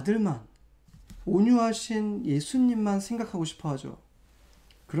아들만 온유하신 예수님만 생각하고 싶어 하죠.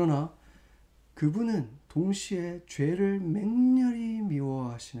 그러나 그분은 동시에 죄를 맹렬히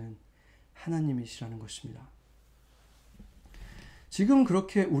미워하시는 하나님이시라는 것입니다. 지금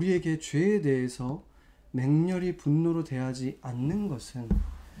그렇게 우리에게 죄에 대해서 맹렬히 분노로 대하지 않는 것은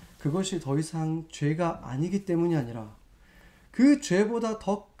그것이 더 이상 죄가 아니기 때문이 아니라 그 죄보다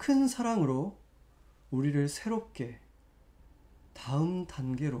더 큰 사랑으로 우리를 새롭게 다음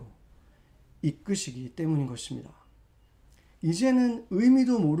단계로 이끄시기 때문인 것입니다. 이제는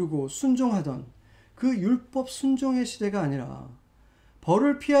의미도 모르고 순종하던 그 율법 순종의 시대가 아니라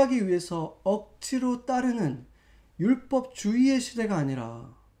벌을 피하기 위해서 억지로 따르는 율법주의의 시대가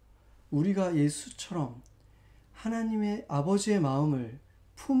아니라 우리가 예수처럼 하나님의 아버지의 마음을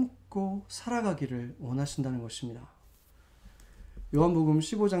품고 살아가기를 원하신다는 것입니다. 요한복음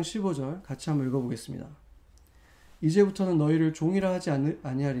 15장 15절 같이 한번 읽어보겠습니다. 이제부터는 너희를 종이라 하지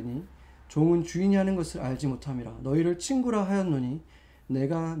아니하리니 종은 주인이 하는 것을 알지 못함이라. 너희를 친구라 하였노니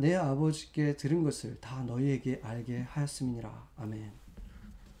내가 내 아버지께 들은 것을 다 너희에게 알게 하였음이니라. 아멘.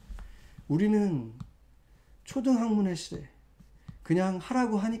 우리는 초등학문의 시대, 그냥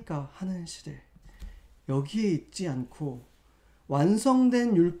하라고 하니까 하는 시대, 여기에 있지 않고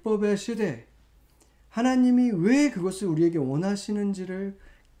완성된 율법의 시대, 하나님이 왜 그것을 우리에게 원하시는지를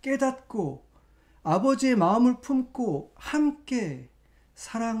깨닫고 아버지의 마음을 품고 함께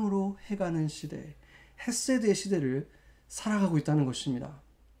사랑으로 해가는 시대, 헤세드의 시대를 살아가고 있다는 것입니다.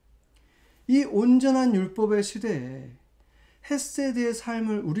 이 온전한 율법의 시대에 헤세드의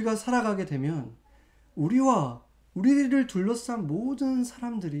삶을 우리가 살아가게 되면 우리와 우리를 둘러싼 모든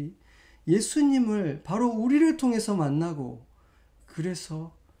사람들이 예수님을 바로 우리를 통해서 만나고,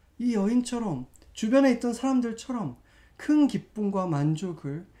 그래서 이 여인처럼 주변에 있던 사람들처럼 큰 기쁨과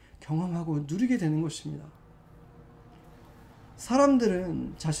만족을 경험하고 누리게 되는 것입니다.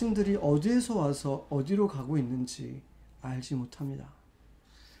 사람들은 자신들이 어디에서 와서 어디로 가고 있는지 알지 못합니다.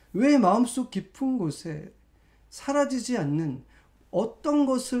 왜 마음속 깊은 곳에 사라지지 않는 어떤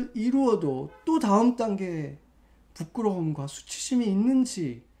것을 이루어도 또 다음 단계에 부끄러움과 수치심이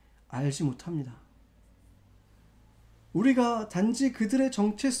있는지 알지 못합니다. 우리가 단지 그들의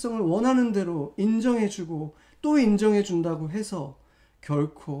정체성을 원하는 대로 인정해주고 또 인정해준다고 해서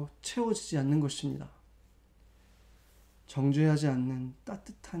결코 채워지지 않는 것입니다. 정죄하지 않는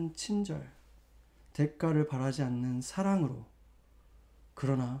따뜻한 친절, 대가를 바라지 않는 사랑으로,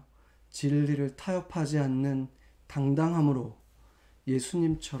 그러나 진리를 타협하지 않는 당당함으로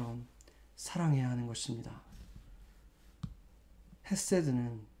예수님처럼 사랑해야 하는 것입니다.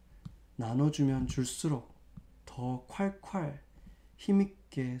 헤세드는 나눠주면 줄수록 더 콸콸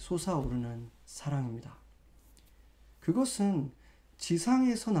힘있게 솟아오르는 사랑입니다. 그것은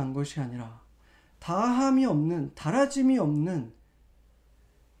지상에서 난 것이 아니라 다함이 없는, 다라짐이 없는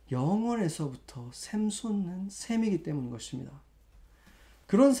영원에서부터 샘솟는 샘이기 때문인 것입니다.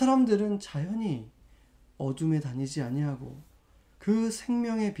 그런 사람들은 자연히 어둠에 다니지 아니하고 그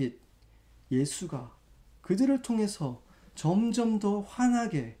생명의 빛, 예수가 그들을 통해서 점점 더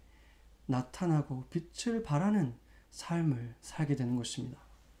환하게 나타나고 빛을 발하는 삶을 살게 되는 것입니다.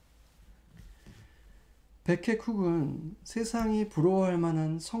 베케쿡은 세상이 부러워할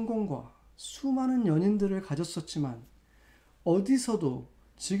만한 성공과 수많은 연인들을 가졌었지만 어디서도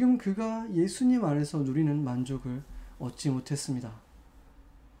지금 그가 예수님 안에서 누리는 만족을 얻지 못했습니다.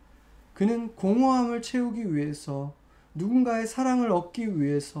 그는 공허함을 채우기 위해서, 누군가의 사랑을 얻기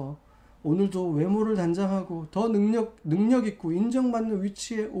위해서 오늘도 외모를 단장하고 더 능력 있고 인정받는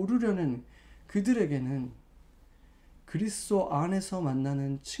위치에 오르려는 그들에게는 그리스도 안에서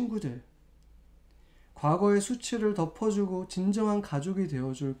만나는 친구들, 과거의 수치를 덮어주고 진정한 가족이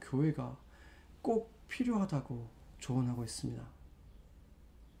되어줄 교회가 꼭 필요하다고 조언하고 있습니다.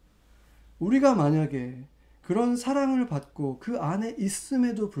 우리가 만약에 그런 사랑을 받고 그 안에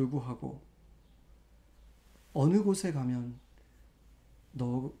있음에도 불구하고 어느 곳에 가면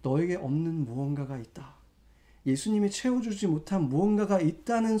너에게 없는 무언가가 있다, 예수님이 채워주지 못한 무언가가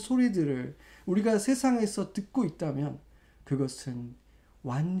있다는 소리들을 우리가 세상에서 듣고 있다면 그것은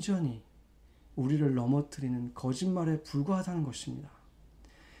완전히 우리를 넘어뜨리는 거짓말에 불과하다는 것입니다.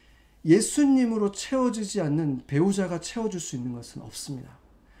 예수님으로 채워지지 않는 배우자가 채워줄 수 있는 것은 없습니다.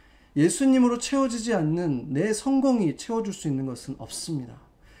 예수님으로 채워지지 않는 내 성공이 채워줄 수 있는 것은 없습니다.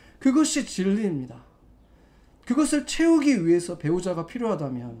 그것이 진리입니다. 그것을 채우기 위해서 배우자가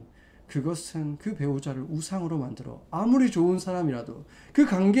필요하다면 그것은 그 배우자를 우상으로 만들어 아무리 좋은 사람이라도 그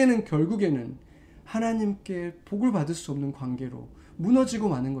관계는 결국에는 하나님께 복을 받을 수 없는 관계로 무너지고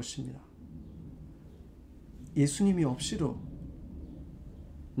마는 것입니다. 예수님이 없이도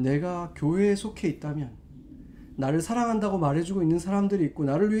내가 교회에 속해 있다면, 나를 사랑한다고 말해주고 있는 사람들이 있고,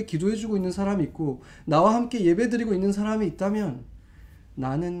 나를 위해 기도해주고 있는 사람이 있고, 나와 함께 예배드리고 있는 사람이 있다면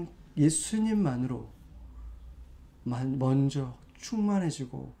나는 예수님만으로 먼저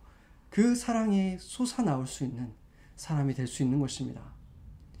충만해지고 그 사랑이 솟아나올 수 있는 사람이 될 수 있는 것입니다.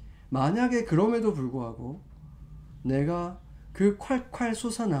 만약에 그럼에도 불구하고 내가 그 콸콸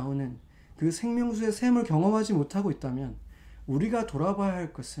솟아나오는 그 생명수의 샘을 경험하지 못하고 있다면 우리가 돌아봐야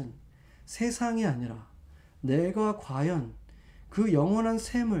할 것은 세상이 아니라 내가 과연 그 영원한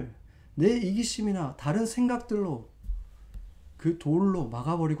샘을 내 이기심이나 다른 생각들로 그 돌로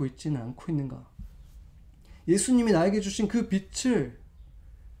막아버리고 있지는 않고 있는가? 예수님이 나에게 주신 그 빛을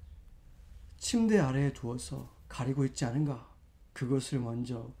침대 아래에 두어서 가리고 있지 않은가? 그것을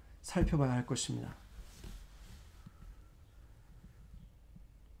먼저 살펴봐야 할 것입니다.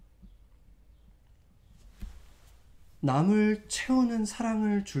 남을 채우는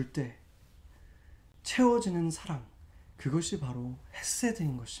사랑을 줄 때 채워지는 사랑, 그것이 바로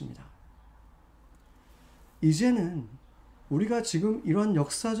헤세드인 것입니다. 이제는 우리가 지금 이런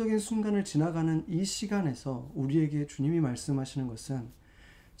역사적인 순간을 지나가는 이 시간에서 우리에게 주님이 말씀하시는 것은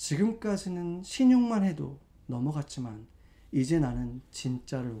지금까지는 신용만 해도 넘어갔지만 이제 나는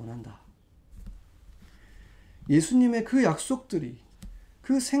진짜를 원한다. 예수님의 그 약속들이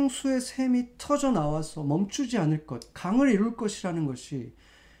그 생수의 샘이 터져 나와서 멈추지 않을 것, 강을 이룰 것이라는 것이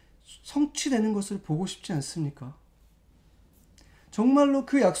성취되는 것을 보고 싶지 않습니까? 정말로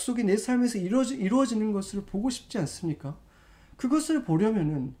그 약속이 내 삶에서 이루어지는 것을 보고 싶지 않습니까? 그것을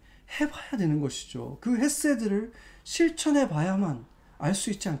보려면은 해봐야 되는 것이죠. 그 헤세드를 실천해 봐야만 알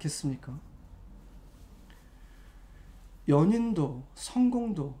수 있지 않겠습니까? 연인도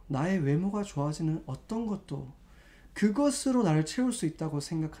성공도 나의 외모가 좋아지는 어떤 것도 그것으로 나를 채울 수 있다고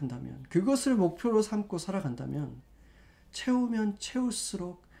생각한다면, 그것을 목표로 삼고 살아간다면 채우면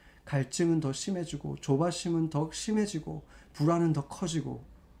채울수록 갈증은 더 심해지고 조바심은 더 심해지고 불안은 더 커지고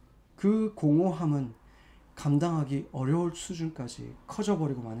그 공허함은 감당하기 어려울 수준까지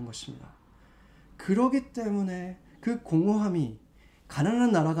커져버리고 마는 것입니다. 그러기 때문에 그 공허함이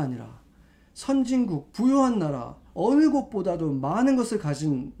가난한 나라가 아니라 선진국, 부유한 나라, 어느 곳보다도 많은 것을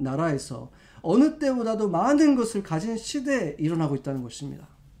가진 나라에서 어느 때보다도 많은 것을 가진 시대에 일어나고 있다는 것입니다.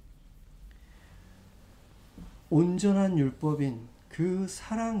 온전한 율법인 그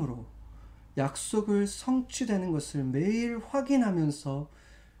사랑으로 약속을 성취되는 것을 매일 확인하면서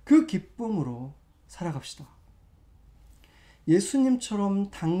그 기쁨으로 살아갑시다. 예수님처럼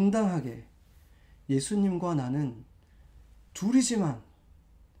당당하게 예수님과 나는 둘이지만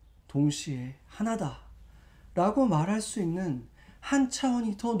동시에 하나다 라고 말할 수 있는 한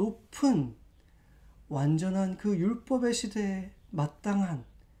차원이 더 높은 완전한 그 율법의 시대에 마땅한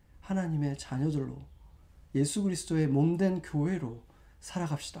하나님의 자녀들로 예수 그리스도의 몸된 교회로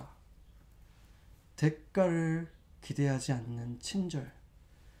살아갑시다. 대가를 기대하지 않는 친절,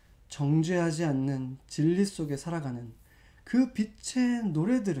 정죄하지 않는 진리 속에 살아가는 그 빛의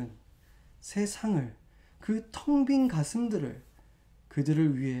노래들은 세상을, 그 텅 빈 가슴들을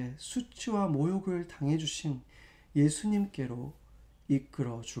그들을 위해 수치와 모욕을 당해주신 예수님께로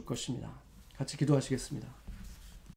이끌어 줄 것입니다. 같이 기도하시겠습니다.